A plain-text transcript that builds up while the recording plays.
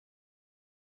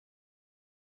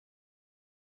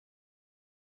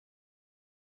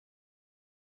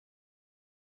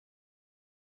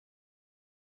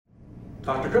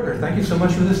Dr. Krippner, thank you so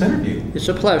much for this interview. It's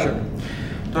a pleasure.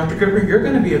 Dr. Krippner, you're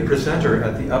going to be a presenter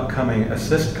at the upcoming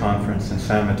ACISTE conference in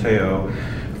San Mateo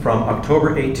from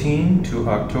October 18 to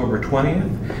October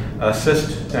 20th.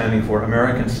 ACISTE standing for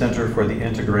American Center for the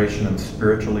Integration of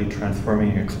Spiritually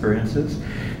Transforming Experiences.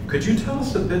 Could you tell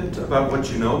us a bit about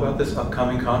what you know about this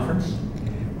upcoming conference?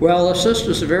 Well, ACISTE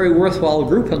is a very worthwhile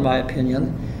group in my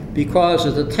opinion because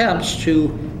it attempts to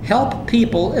help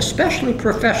people, especially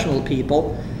professional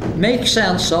people, make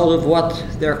sense out of what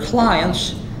their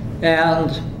clients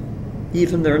and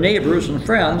even their neighbors and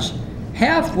friends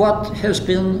have what has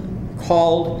been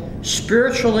called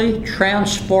spiritually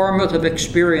transformative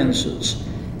experiences.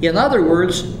 In other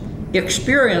words,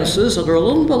 experiences that are a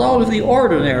little bit out of the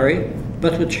ordinary,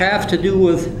 but which have to do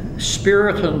with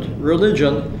spirit and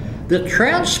religion, that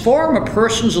transform a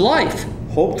person's life,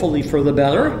 hopefully for the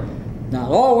better, not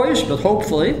always, but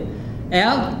hopefully,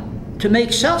 and to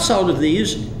make sense out of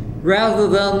these rather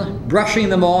than brushing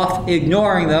them off,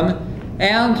 ignoring them,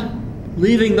 and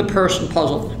leaving the person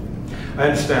puzzled. I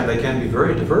understand they can be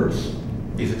very diverse,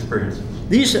 these experiences.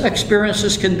 These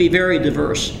experiences can be very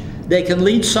diverse. They can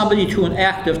lead somebody to an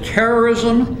act of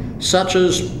terrorism, such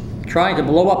as trying to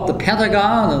blow up the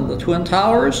Pentagon and the Twin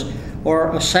Towers,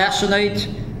 or assassinate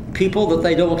people that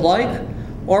they don't like,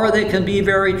 or they can be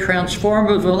very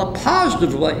transformative in a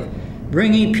positive way,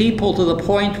 bringing people to the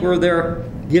point where they're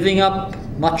giving up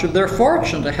much of their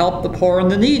fortune to help the poor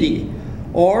and the needy,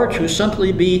 or to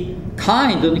simply be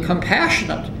kind and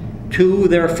compassionate to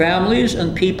their families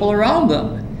and people around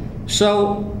them.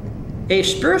 So a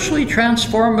spiritually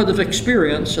transformative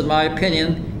experience, in my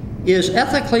opinion, is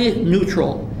ethically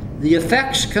neutral. The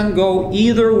effects can go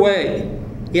either way.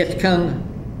 It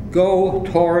can go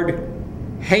toward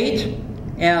hate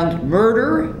and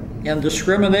murder and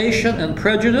discrimination and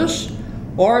prejudice,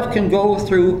 or it can go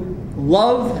through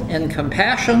love and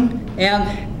compassion and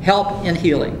help and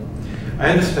healing. I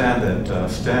understand that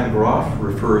Stan Grof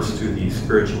refers to the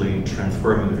spiritually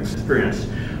transformative experience,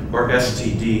 or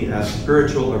STD, as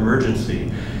spiritual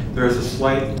emergency. There's a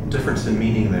slight difference in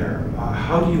meaning there.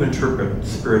 How do you interpret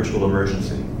spiritual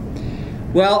emergency?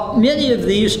 Well, many of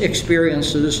these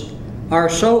experiences are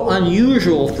so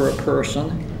unusual for a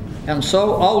person and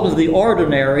so out of the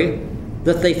ordinary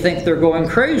that they think they're going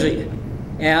crazy.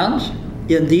 And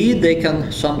indeed, they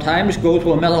can sometimes go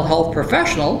to a mental health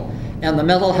professional, and the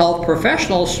mental health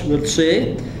professionals would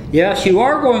say, yes, you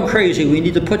are going crazy. We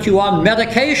need to put you on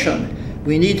medication.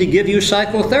 We need to give you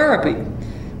psychotherapy.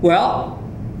 Well,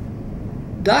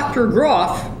 Dr.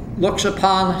 Grof looks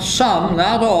upon some,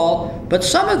 not all, but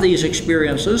some of these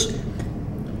experiences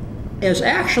as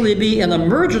actually be an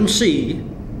emergency,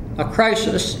 a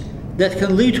crisis, that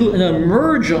can lead to an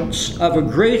emergence of a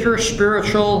greater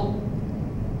spiritual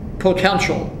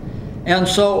potential. And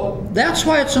so that's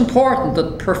why it's important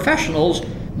that professionals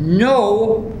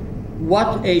know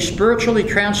what a spiritually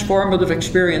transformative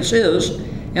experience is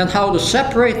and how to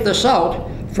separate this out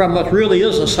from what really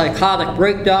is a psychotic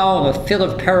breakdown, a fit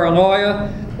of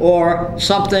paranoia, or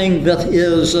something that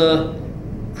is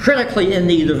critically in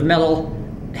need of mental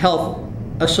health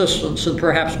assistance and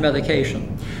perhaps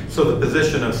medication. So the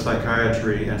position of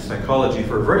psychiatry and psychology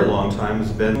for a very long time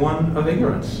has been one of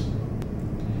ignorance.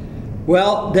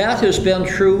 Well, that has been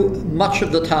true much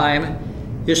of the time,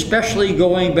 especially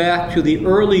going back to the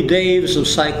early days of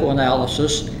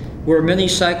psychoanalysis, where many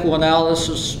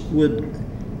psychoanalysts would,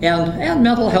 and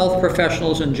mental health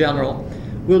professionals in general,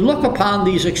 would look upon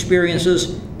these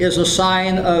experiences as a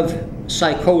sign of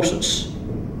psychosis,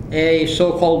 a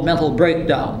so-called mental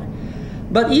breakdown.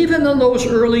 But even in those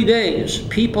early days,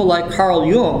 people like Carl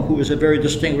Jung, who was a very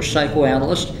distinguished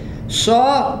psychoanalyst,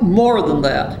 saw more than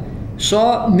that,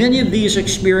 saw many of these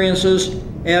experiences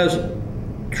as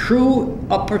true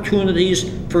opportunities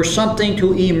for something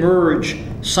to emerge,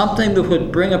 something that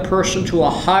would bring a person to a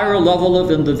higher level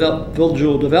of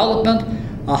individual development,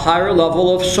 a higher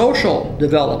level of social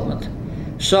development.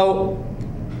 So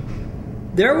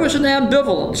there was an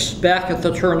ambivalence back at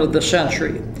the turn of the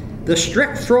century. The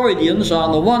strict Freudians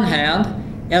on the one hand,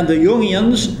 and the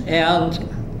Jungians and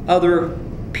other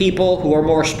people who are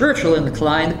more spiritually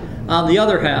inclined on the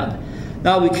other hand.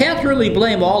 Now, we can't really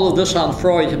blame all of this on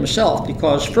Freud himself,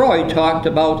 because Freud talked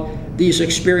about these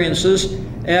experiences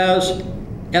as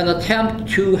an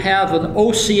attempt to have an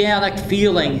oceanic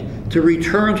feeling, to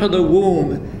return to the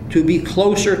womb, to be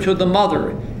closer to the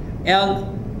mother.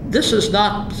 And this is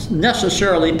not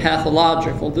necessarily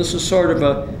pathological. This is sort of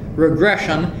a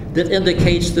regression that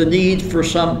indicates the need for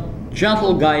some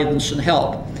gentle guidance and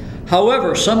help.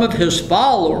 However, some of his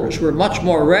followers were much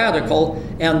more radical,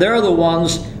 and they're the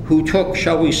ones who took,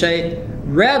 shall we say,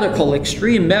 radical,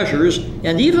 extreme measures,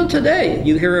 and even today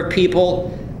you hear of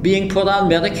people being put on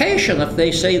medication if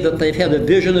they say that they've had a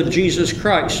vision of Jesus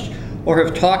Christ, or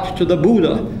have talked to the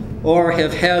Buddha, or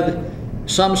have had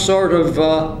some sort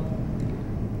of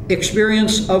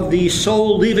experience of the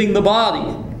soul leaving the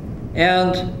body.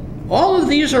 And all of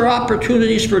these are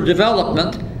opportunities for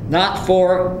development, not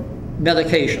for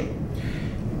medication.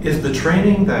 Is the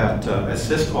training that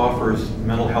ACISTE offers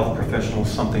mental health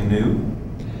professionals something new?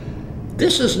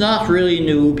 This is not really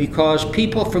new, because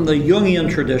people from the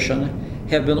Jungian tradition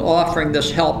have been offering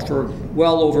this help for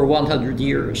well over 100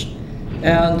 years.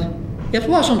 And it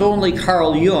wasn't only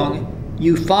Carl Jung.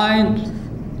 You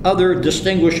find other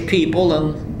distinguished people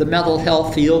in the mental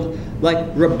health field, like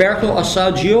Roberto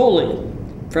Assagioli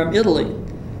from Italy,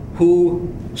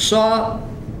 who saw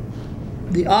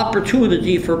the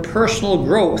opportunity for personal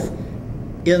growth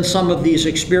in some of these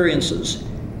experiences.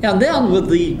 And then with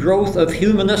the growth of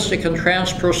humanistic and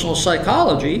transpersonal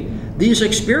psychology, these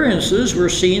experiences were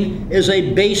seen as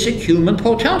a basic human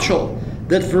potential,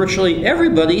 that virtually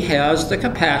everybody has the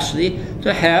capacity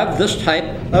to have this type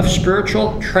of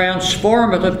spiritual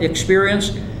transformative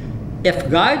experience,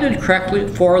 if guided correctly,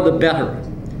 for the better.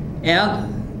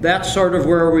 And that's sort of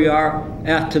where we are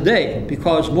at today,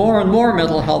 because more and more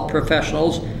mental health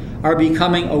professionals are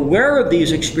becoming aware of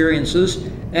these experiences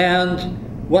and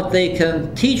what they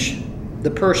can teach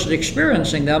the person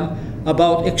experiencing them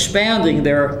about expanding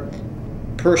their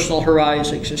personal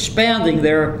horizons, expanding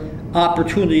their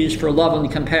opportunities for love and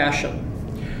compassion.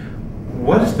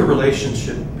 What is the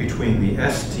relationship between the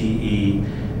STE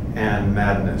and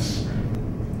madness?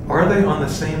 Are they on the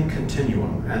same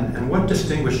continuum? And what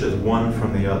distinguishes one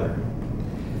from the other?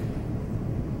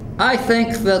 I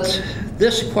think that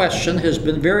this question has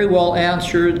been very well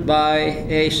answered by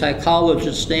a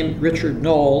psychologist named Richard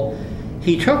Knoll.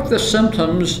 He took the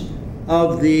symptoms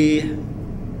of the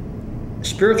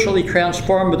spiritually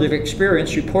transformative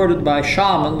experience reported by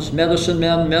shamans, medicine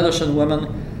men, medicine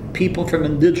women, people from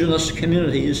indigenous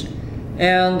communities,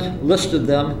 and listed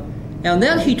them. And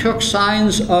then he took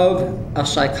signs of a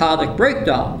psychotic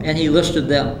breakdown, and he listed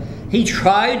them. He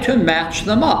tried to match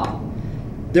them up.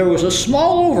 There was a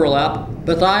small overlap,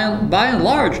 but by and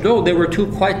large, no, they were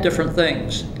two quite different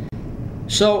things.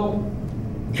 So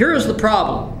here's the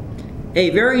problem.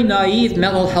 A very naive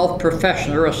mental health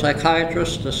professional, a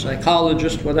psychiatrist, a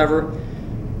psychologist, whatever,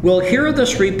 will hear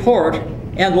this report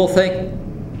and will think,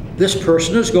 this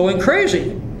person is going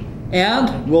crazy,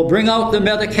 and will bring out the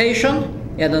medication.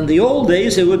 And in the old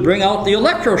days, they would bring out the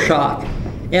electroshock.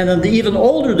 And in the even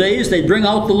older days, they'd bring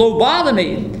out the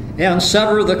lobotomy and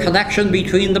sever the connection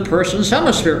between the person's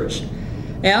hemispheres.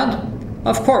 And,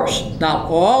 of course, not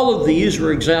all of these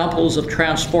were examples of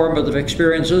transformative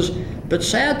experiences, but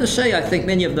sad to say, I think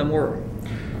many of them were.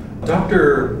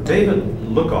 Dr. David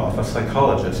Lookoff, a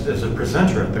psychologist, is a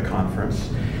presenter at the conference,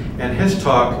 and his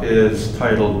talk is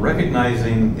titled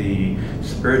Recognizing the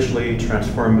Spiritually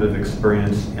Transformative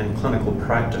Experience in Clinical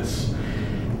Practice.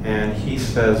 And he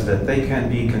says that they can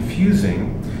be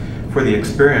confusing for the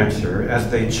experiencer as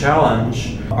they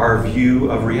challenge our view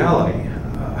of reality.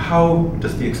 How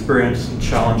does the experience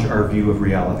challenge our view of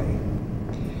reality?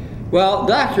 Well,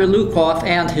 Dr. Lookoff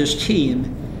and his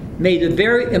team made a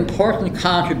very important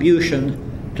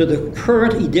contribution to the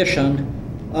current edition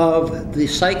of the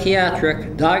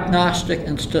Psychiatric Diagnostic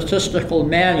and Statistical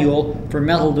Manual for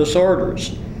Mental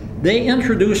Disorders. They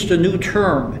introduced a new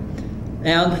term,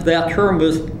 and that term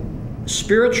was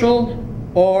spiritual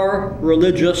or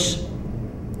religious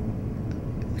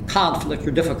conflict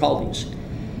or difficulties.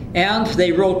 And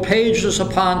they wrote pages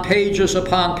upon pages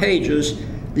upon pages.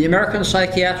 The American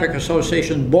Psychiatric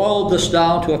Association boiled this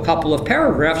down to a couple of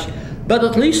paragraphs, but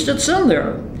at least it's in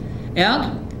there.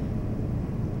 And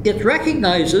it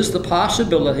recognizes the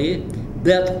possibility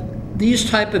that these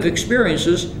type of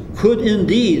experiences could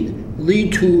indeed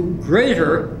lead to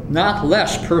greater, not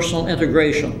less, personal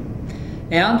integration.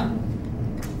 And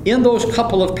in those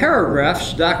couple of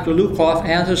paragraphs, Dr. Lookoff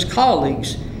and his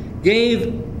colleagues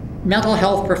gave mental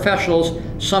health professionals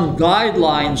some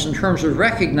guidelines in terms of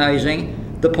recognizing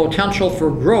the potential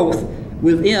for growth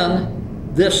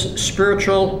within this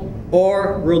spiritual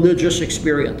or religious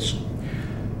experience.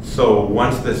 So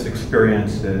once this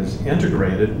experience is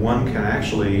integrated, one can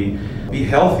actually be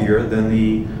healthier than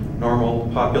the normal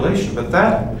population. But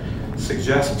that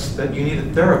suggests that you need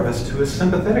a therapist who is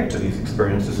sympathetic to these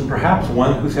experiences, and perhaps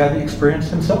one who's had the experience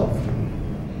himself.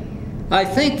 I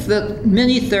think that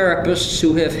many therapists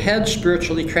who have had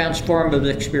spiritually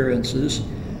transformative experiences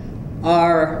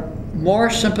are more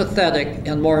sympathetic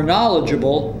and more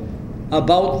knowledgeable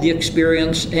about the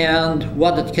experience and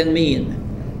what it can mean.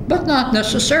 But not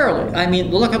necessarily. I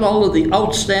mean, look at all of the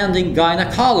outstanding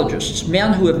gynecologists,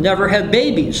 men who have never had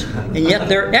babies, and yet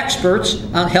they're experts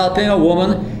on helping a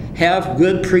woman have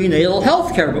good prenatal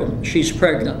health care when she's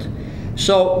pregnant.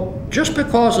 So just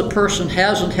because a person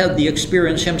hasn't had the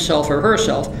experience himself or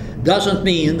herself doesn't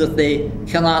mean that they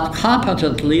cannot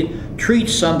competently treat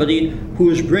somebody who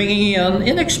is bringing in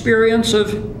an experience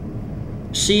of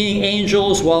seeing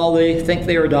angels while they think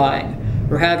they are dying,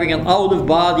 or having an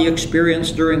out-of-body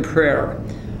experience during prayer,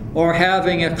 or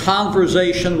having a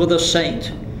conversation with a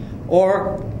saint,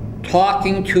 or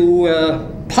talking to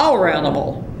a power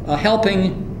animal, a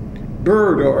helping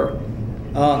bird or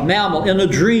a mammal in a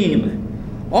dream.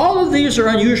 All of these are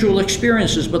unusual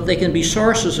experiences, but they can be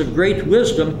sources of great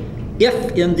wisdom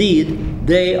if indeed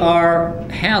they are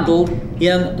handled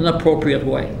in an appropriate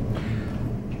way.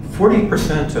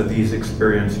 40% of these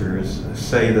experiencers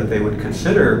say that they would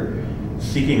consider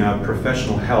seeking out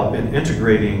professional help in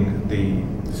integrating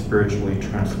the spiritually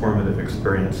transformative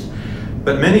experience.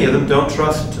 But many of them don't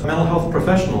trust mental health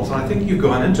professionals, and I think you've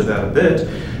gone into that a bit.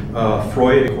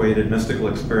 Freud equated mystical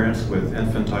experience with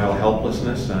infantile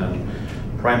helplessness and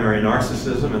primary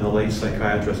narcissism, and the late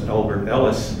psychiatrist Albert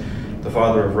Ellis, the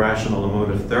father of rational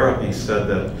emotive therapy, said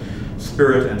that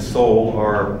spirit and soul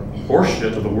are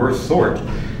horseshit of the worst sort.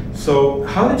 So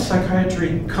how did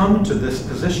psychiatry come to this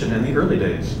position in the early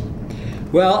days?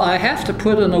 Well, I have to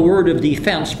put in a word of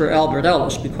defense for Albert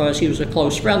Ellis because he was a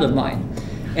close friend of mine.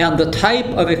 And the type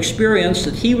of experience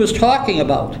that he was talking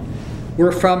about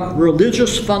were from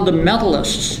religious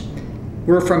fundamentalists,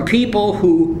 were from people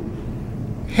who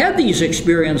had these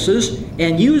experiences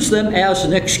and used them as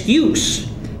an excuse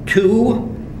to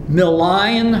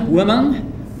malign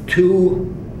women,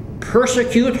 to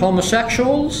persecute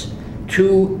homosexuals,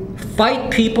 to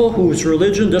fight people whose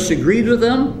religion disagreed with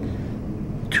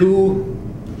them, to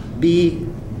be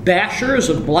bashers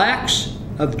of blacks,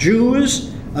 of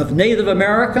Jews, of Native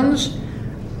Americans.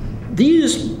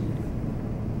 These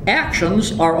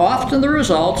actions are often the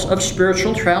results of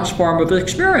spiritual transformative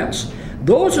experience.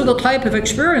 Those are the type of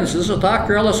experiences that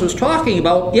Dr. Ellis was talking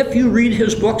about if you read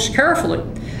his books carefully.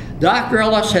 Dr.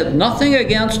 Ellis had nothing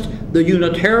against the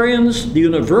Unitarians, the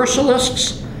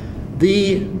Universalists,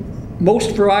 the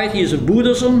most varieties of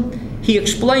Buddhism. He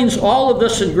explains all of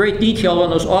this in great detail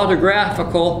in his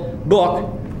autographical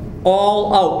book,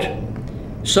 All Out.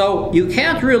 So you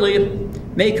can't really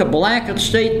make a blanket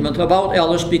statement about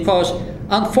Ellis because,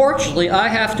 unfortunately, I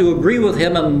have to agree with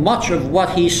him in much of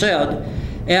what he said.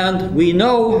 And we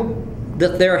know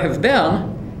that there have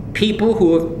been people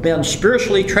who have been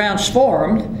spiritually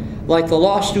transformed, like the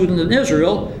law student in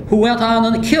Israel, who went on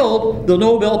and killed the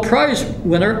Nobel Prize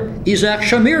winner, Isaac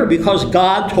Shamir, because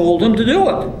God told him to do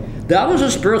it. That was a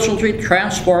spiritually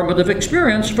transformative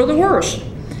experience for the worse.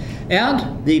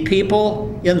 And the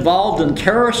people involved in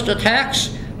terrorist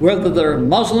attacks, whether they're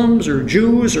Muslims or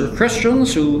Jews or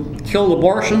Christians who kill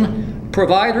abortion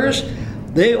providers,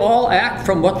 they all act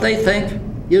from what they think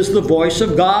is the voice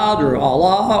of God or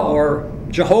Allah or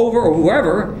Jehovah or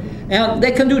whoever, and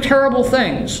they can do terrible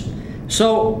things.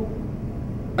 So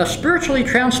a spiritually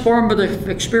transformative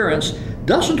experience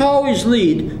doesn't always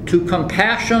lead to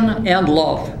compassion and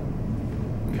love.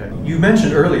 Okay. You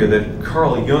mentioned earlier that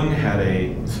Carl Jung had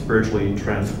a spiritually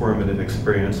transformative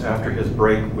experience after his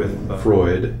break with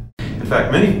Freud. In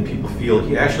fact, many people feel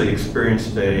he actually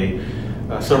experienced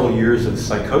several years of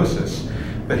psychosis,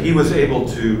 but he was able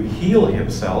to heal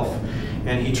himself,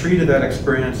 and he treated that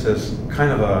experience as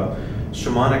kind of a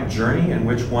shamanic journey in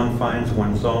which one finds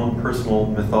one's own personal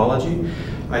mythology.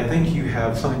 I think you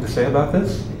have something to say about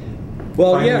this?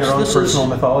 Well, Finding yes, your own this personal is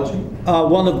mythology?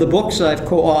 One of the books I've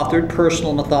co-authored,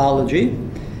 Personal Mythology,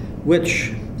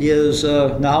 which is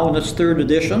now in its 3rd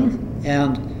edition,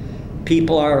 and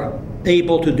people are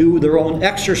able to do their own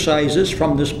exercises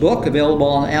from this book, available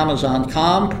on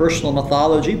Amazon.com, Personal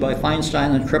Mythology by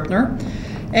Feinstein and Krippner.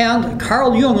 And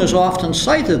Carl Jung is often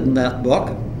cited in that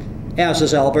book, as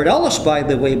is Albert Ellis, by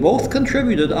the way. Both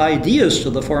contributed ideas to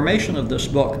the formation of this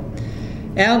book.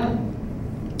 And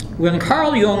when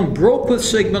Carl Jung broke with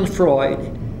Sigmund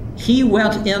Freud, he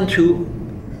went into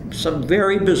some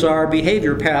very bizarre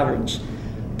behavior patterns.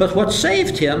 But what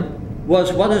saved him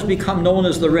was what has become known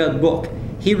as the Red Book.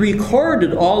 He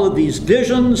recorded all of these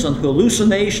visions and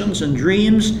hallucinations and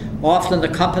dreams, often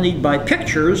accompanied by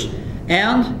pictures,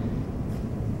 and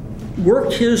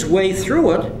worked his way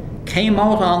through it, came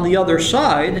out on the other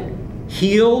side,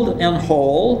 healed and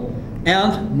whole,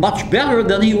 and much better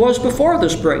than he was before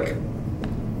this break.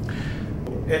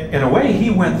 In a way, he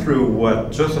went through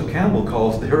what Joseph Campbell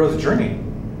calls the hero's journey.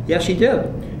 Yes, he did.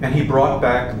 And he brought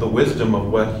back the wisdom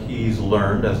of what he's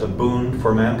learned as a boon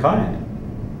for mankind.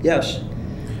 Yes.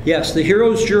 Yes, the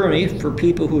hero's journey, for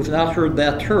people who have not heard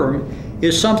that term,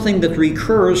 is something that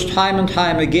recurs time and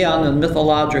time again in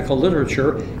mythological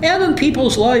literature and in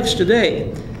people's lives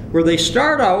today, where they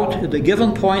start out at a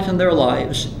given point in their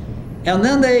lives and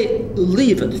then they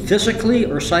leave it physically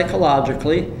or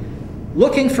psychologically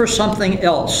looking for something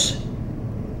else,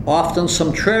 often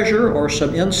some treasure or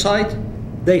some insight.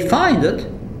 They find it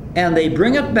and they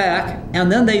bring it back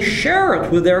and then they share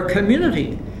it with their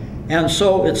community. And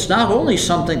so it's not only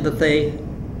something that they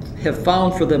have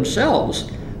found for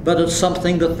themselves, but it's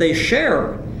something that they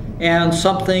share and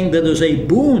something that is a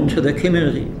boon to the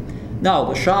community. Now,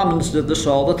 the shamans did this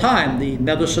all the time. The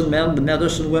medicine men, the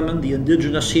medicine women, the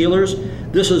indigenous healers.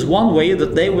 This is one way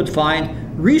that they would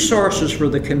find resources for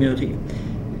the community,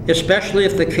 especially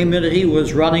if the community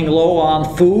was running low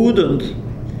on food and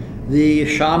the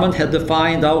shaman had to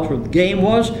find out where the game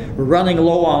was, or running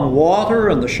low on water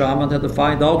and the shaman had to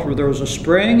find out where there was a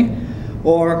spring,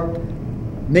 or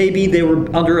maybe they were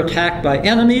under attack by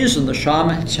enemies and the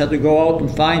shamans had to go out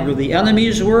and find where the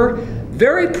enemies were.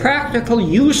 Very practical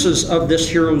uses of this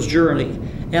hero's journey.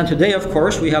 And today, of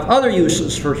course, we have other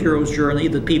uses for hero's journey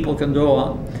that people can go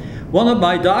on. One of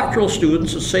my doctoral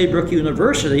students at Saybrook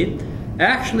University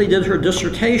actually did her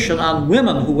dissertation on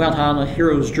women who went on a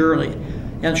hero's journey.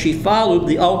 And she followed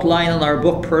the outline in our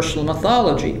book, Personal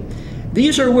Mythology.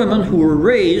 These are women who were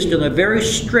raised in a very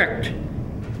strict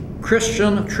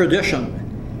Christian tradition.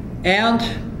 And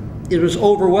it was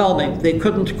overwhelming. They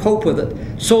couldn't cope with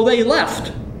it. So they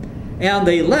left. And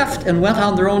they left and went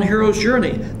on their own hero's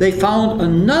journey. They found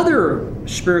another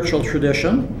spiritual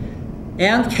tradition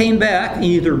and came back and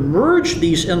either merged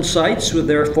these insights with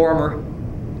their former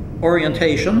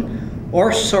orientation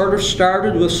or sort of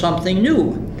started with something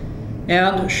new.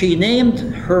 And she named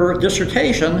her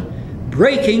dissertation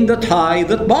Breaking the Tie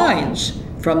That Binds,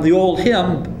 from the old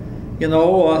hymn,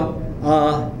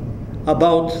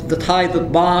 about the tie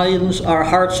that binds our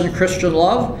hearts in Christian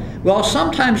love. Well,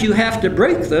 sometimes you have to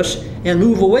break this and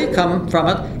move away from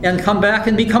it and come back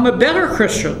and become a better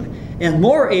Christian and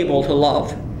more able to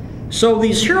love. So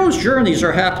these hero's journeys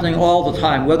are happening all the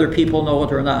time, whether people know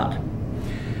it or not.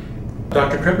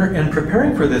 Dr. Krippner, in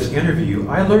preparing for this interview,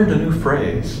 I learned a new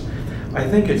phrase. I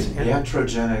think it's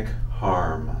iatrogenic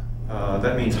harm.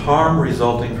 That means harm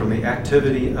resulting from the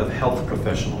activity of health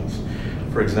professionals.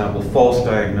 For example, false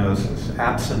diagnosis,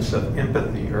 absence of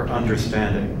empathy or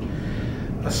understanding.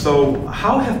 So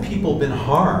how have people been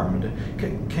harmed?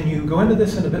 Can you go into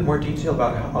this in a bit more detail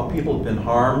about how people have been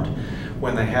harmed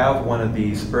when they have one of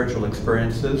these spiritual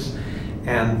experiences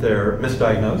and they're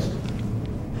misdiagnosed?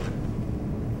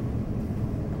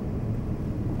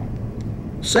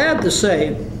 Sad to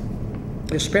say,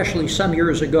 especially some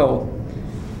years ago,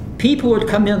 people would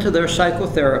come into their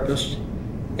psychotherapist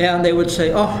and they would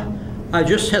say, "Oh, I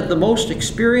just had the most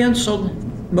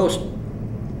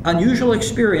unusual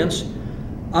experience.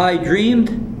 I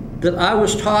dreamed that I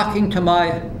was talking to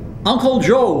my Uncle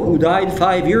Joe, who died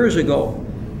 5 years ago.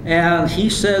 And he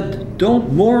said,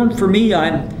 'Don't mourn for me.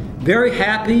 I'm very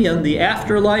happy in the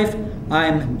afterlife.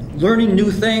 I'm learning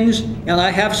new things, and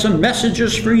I have some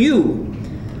messages for you.'"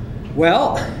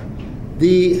 Well,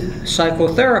 the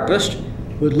psychotherapist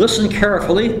would listen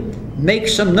carefully, make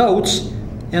some notes,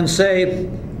 and say,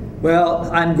 "Well,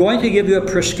 I'm going to give you a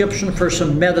prescription for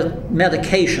some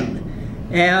medication.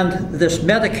 And this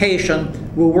medication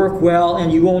will work well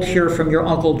and you won't hear from your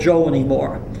Uncle Joe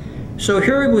anymore." So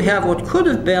here we have what could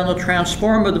have been a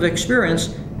transformative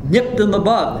experience nipped in the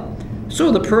bud.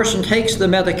 So the person takes the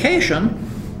medication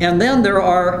and then there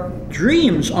are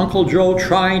dreams, Uncle Joe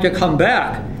trying to come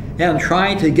back and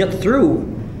trying to get through.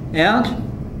 And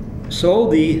so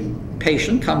the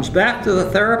patient comes back to the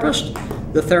therapist.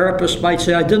 The therapist might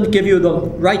say, "I didn't give you the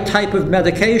right type of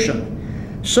medication."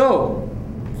 So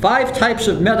 5 types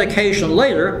of medication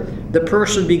later, the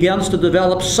person begins to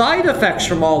develop side effects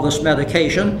from all this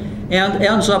medication and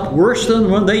ends up worse than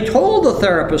when they told the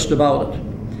therapist about it.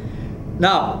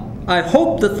 Now, I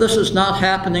hope that this is not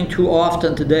happening too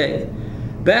often today.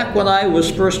 Back when I was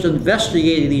first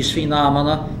investigating these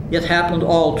phenomena, it happened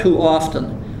all too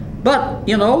often. But,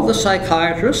 the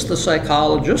psychiatrists, the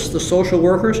psychologists, the social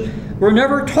workers were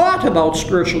never taught about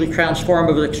spiritually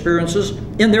transformative experiences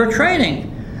in their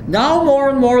training. Now more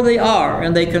and more they are,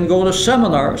 and they can go to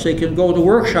seminars, they can go to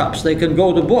workshops, they can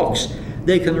go to books,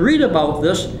 they can read about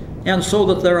this, and so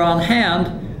that they're on hand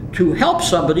to help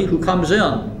somebody who comes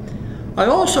in. I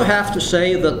also have to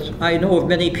say that I know of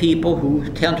many people who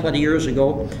 10, 20 years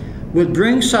ago would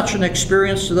bring such an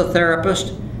experience to the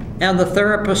therapist, and the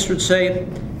therapist would say,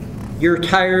 "You're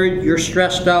tired, you're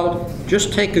stressed out,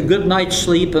 just take a good night's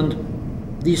sleep and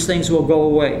these things will go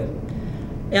away."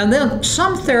 And then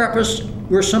some therapists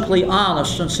were simply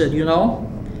honest and said, you know,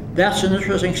 that's an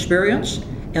interesting experience,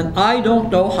 and I don't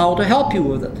know how to help you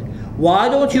with it. Why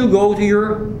don't you go to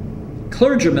your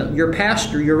clergyman, your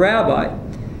pastor, your rabbi?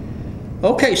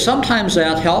 Okay, sometimes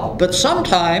that helped, but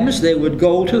sometimes they would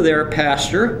go to their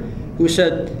pastor who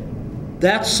said,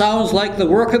 that sounds like the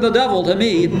work of the devil to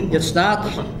me. It's not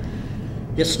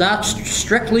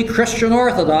strictly Christian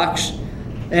Orthodox,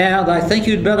 and I think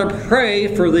you'd better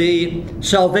pray for the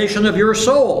salvation of your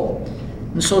soul.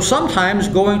 And so sometimes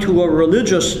going to a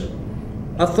religious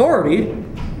authority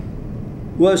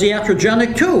was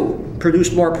iatrogenic too,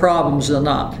 produced more problems than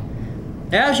not.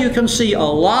 As you can see, a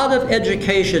lot of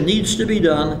education needs to be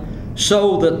done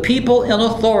so that people in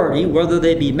authority, whether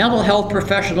they be mental health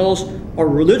professionals or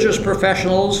religious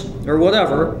professionals or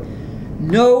whatever,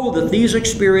 know that these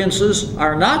experiences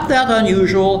are not that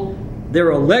unusual.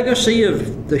 They're a legacy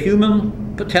of the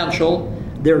human potential.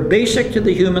 They're basic to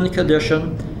the human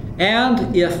condition.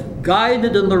 And if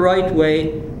guided in the right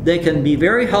way, they can be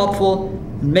very helpful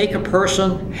and make a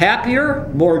person happier,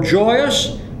 more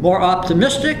joyous, more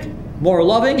optimistic, more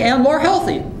loving, and more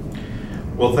healthy.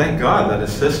 Well, thank God that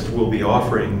ACISTE will be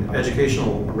offering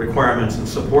educational requirements and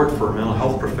support for mental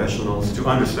health professionals to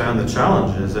understand the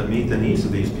challenges and meet the needs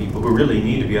of these people who really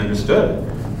need to be understood.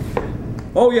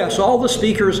 Oh yes, all the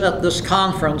speakers at this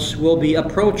conference will be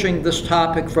approaching this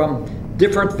topic from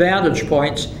different vantage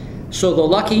points, so the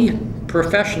lucky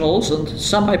professionals and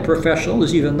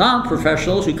semi-professionals, even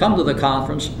non-professionals who come to the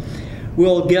conference,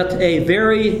 will get a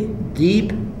very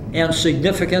deep and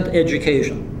significant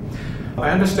education.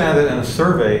 I understand that in a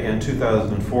survey in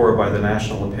 2004 by the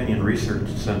National Opinion Research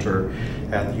Center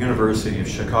at the University of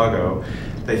Chicago,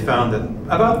 they found that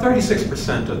about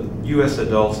 36% of U.S.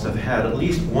 adults have had at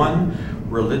least one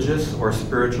religious or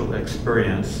spiritual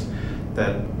experience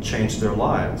that changed their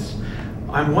lives.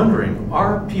 I'm wondering,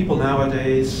 are people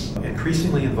nowadays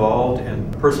increasingly involved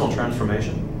in personal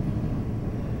transformation?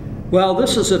 Well,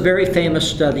 this is a very famous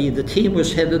study. The team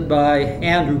was headed by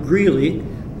Andrew Greeley,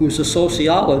 who's a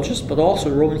sociologist but also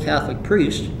a Roman Catholic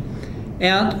priest.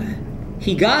 And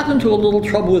he got into a little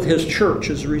trouble with his church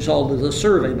as a result of the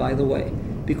survey, by the way,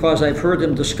 because I've heard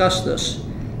him discuss this.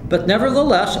 But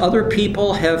nevertheless, other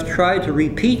people have tried to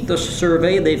repeat the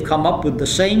survey. They've come up with the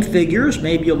same figures,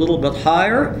 maybe a little bit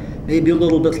higher, maybe a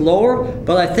little bit lower,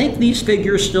 but I think these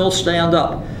figures still stand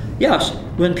up. Yes,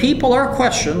 when people are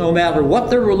questioned, no matter what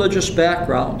their religious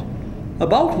background,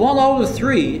 about 1 out of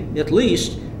 3, at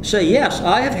least, say, yes,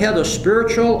 I have had a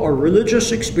spiritual or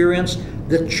religious experience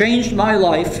that changed my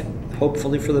life,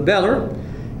 hopefully for the better,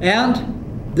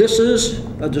 and this is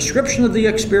a description of the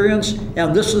experience,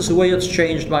 and this is the way it's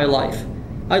changed my life.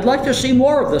 I'd like to see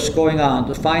more of this going on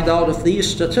to find out if these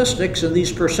statistics and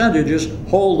these percentages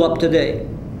hold up today.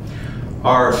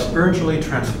 Are spiritually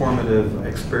transformative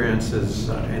experiences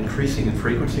increasing in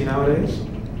frequency nowadays?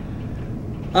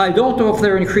 I don't know if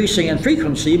they're increasing in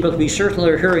frequency, but we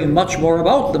certainly are hearing much more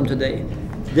about them today.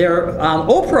 They're on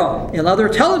Oprah and other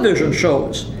television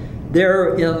shows.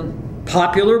 They're in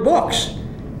popular books.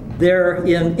 They're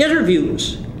in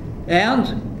interviews.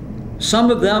 And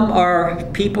some of them are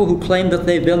people who claim that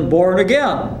they've been born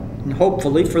again. And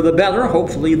hopefully for the better.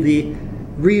 Hopefully the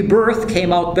rebirth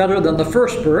came out better than the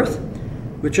first birth,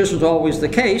 which isn't always the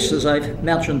case, as I've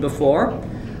mentioned before.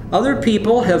 Other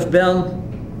people have been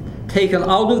taken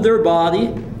out of their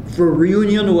body for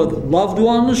reunion with loved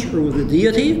ones or with the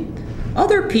deity.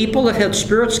 Other people have had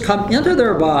spirits come into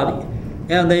their body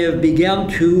and they have begun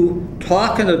to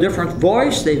talk in a different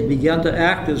voice. They've begun to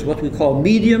act as what we call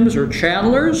mediums or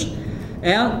channelers.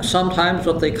 And sometimes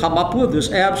what they come up with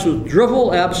is absolute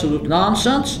drivel, absolute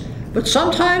nonsense, but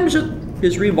sometimes it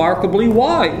is remarkably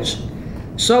wise.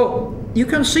 So you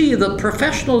can see that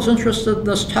professionals interested in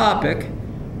this topic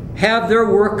have their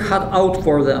work cut out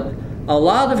for them. A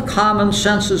lot of common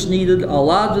sense is needed, a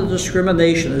lot of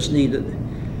discrimination is needed.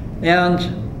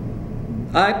 And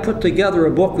I put together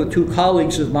a book with 2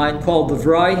 colleagues of mine called The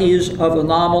Varieties of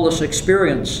Anomalous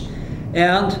Experience.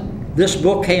 And this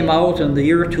book came out in the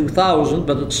year 2000,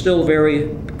 but it's still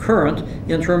very current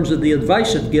in terms of the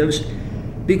advice it gives,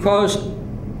 because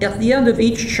at the end of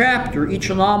each chapter, each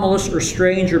anomalous or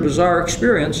strange or bizarre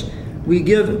experience, we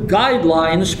give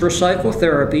guidelines for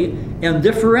psychotherapy and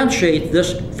differentiate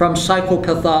this from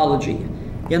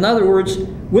psychopathology. In other words,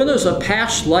 when is a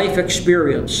past life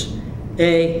experience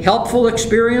a helpful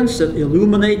experience that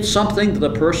illuminates something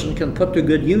that a person can put to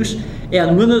good use,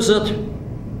 and when is it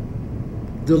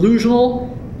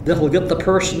delusional that will get the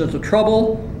person into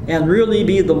trouble and really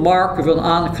be the mark of an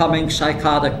oncoming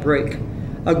psychotic break?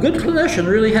 A good clinician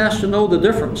really has to know the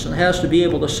difference and has to be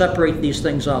able to separate these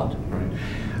things out.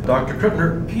 Dr.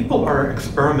 Krippner, people are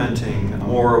experimenting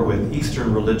more with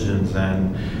Eastern religions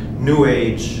and New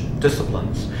Age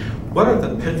disciplines. What are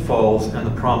the pitfalls and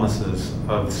the promises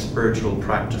of spiritual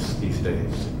practice these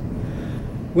days?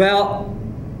 Well,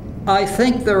 I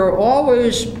think there are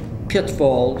always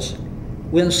pitfalls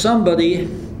when somebody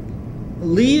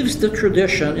leaves the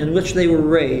tradition in which they were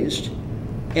raised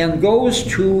and goes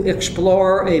to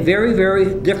explore a very,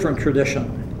 very different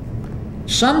tradition.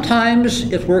 Sometimes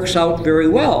it works out very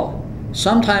well.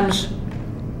 Sometimes,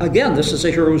 again, this is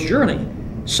a hero's journey.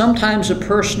 Sometimes a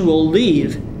person will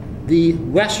leave the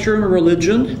Western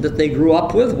religion that they grew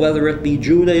up with, whether it be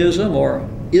Judaism or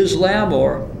Islam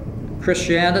or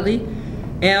Christianity,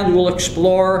 and will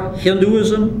explore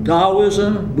Hinduism,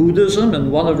 Taoism, Buddhism,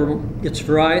 and one of its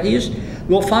varieties.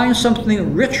 We'll find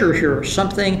something richer here,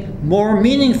 something more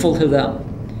meaningful to them.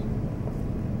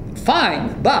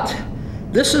 Fine, but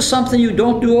this is something you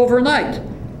don't do overnight.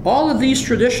 All of these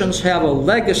traditions have a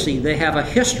legacy, they have a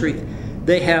history,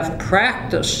 they have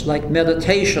practice like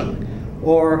meditation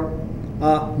or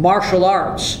martial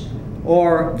arts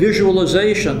or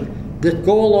visualization that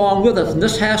go along with it. And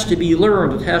this has to be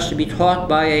learned, it has to be taught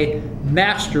by a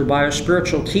master, by a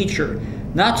spiritual teacher,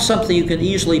 not something you can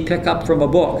easily pick up from a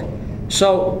book.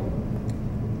 So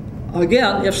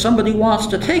again, if somebody wants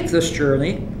to take this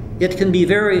journey, it can be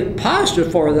very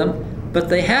positive for them, but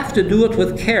they have to do it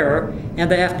with care, and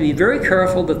they have to be very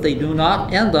careful that they do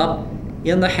not end up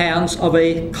in the hands of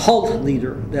a cult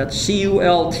leader. That's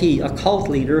C-U-L-T, a cult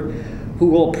leader, who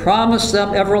will promise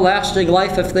them everlasting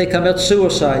life if they commit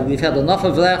suicide. We've had enough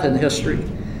of that in history.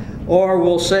 Or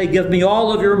will say, give me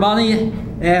all of your money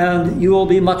and you will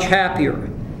be much happier.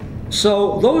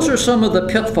 So those are some of the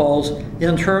pitfalls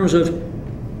in terms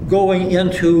of going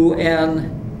into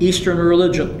an Eastern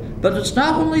religion. But it's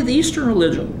not only the Eastern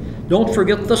religion. Don't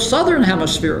forget the Southern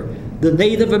Hemisphere, the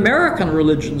Native American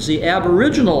religions, the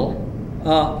Aboriginal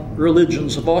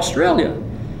religions of Australia.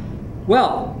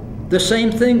 Well, the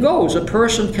same thing goes. A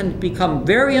person can become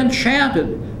very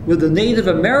enchanted with the Native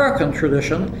American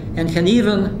tradition and can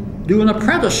even do an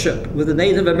apprenticeship with a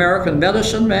Native American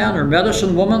medicine man or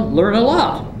medicine woman, learn a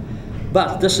lot.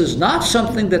 But this is not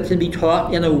something that can be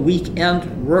taught in a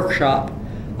weekend workshop.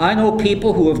 I know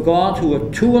people who have gone to a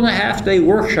 2.5-day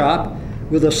workshop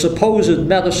with a supposed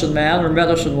medicine man or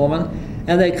medicine woman,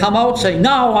 and they come out saying,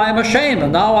 now I'm a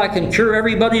shaman, now I can cure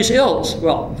everybody's ills.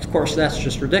 Well, of course, that's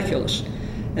just ridiculous.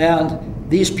 And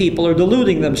these people are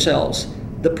deluding themselves.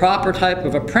 The proper type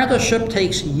of apprenticeship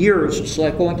takes years. It's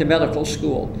like going to medical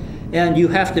school. And you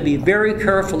have to be very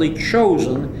carefully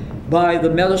chosen by the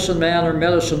medicine man or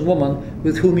medicine woman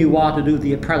with whom you want to do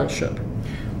the apprenticeship.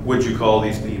 Would you call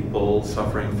these people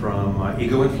suffering from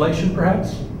ego inflation,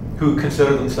 perhaps? Who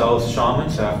consider themselves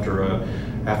shamans after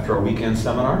a weekend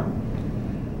seminar?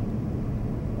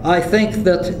 I think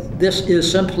that this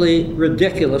is simply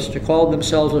ridiculous to call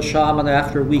themselves a shaman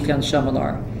after a weekend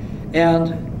seminar.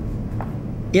 And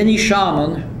any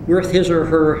shaman worth his or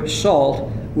her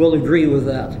salt will agree with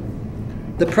that.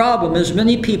 The problem is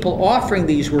many people offering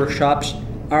these workshops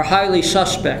are highly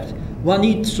suspect. One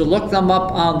needs to look them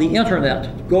up on the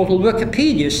internet, go to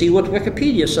Wikipedia, see what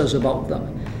Wikipedia says about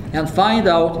them, and find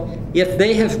out if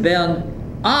they have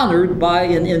been honored by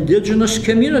an indigenous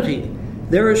community.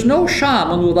 There is no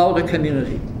shaman without a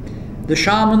community. The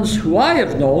shamans who I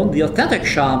have known, the authentic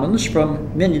shamans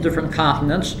from many different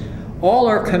continents, all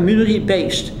are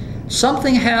community-based.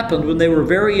 Something happened when they were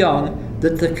very young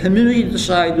that the community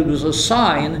decided was a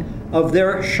sign of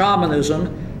their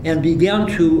shamanism and began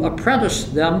to apprentice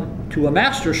them to a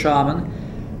master shaman,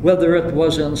 whether it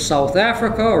was in South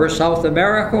Africa or South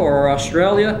America or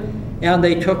Australia, and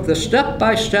they took the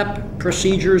step-by-step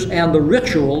procedures and the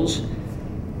rituals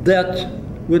that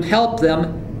would help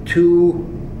them to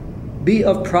be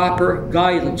of proper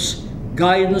guidance.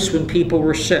 Guidance when people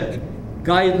were sick,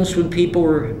 guidance when people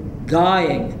were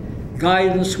dying,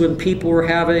 guidance when people were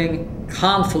having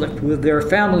conflict with their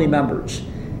family members.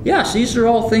 Yes, these are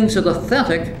all things that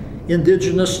authentic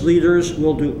indigenous leaders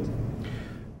will do.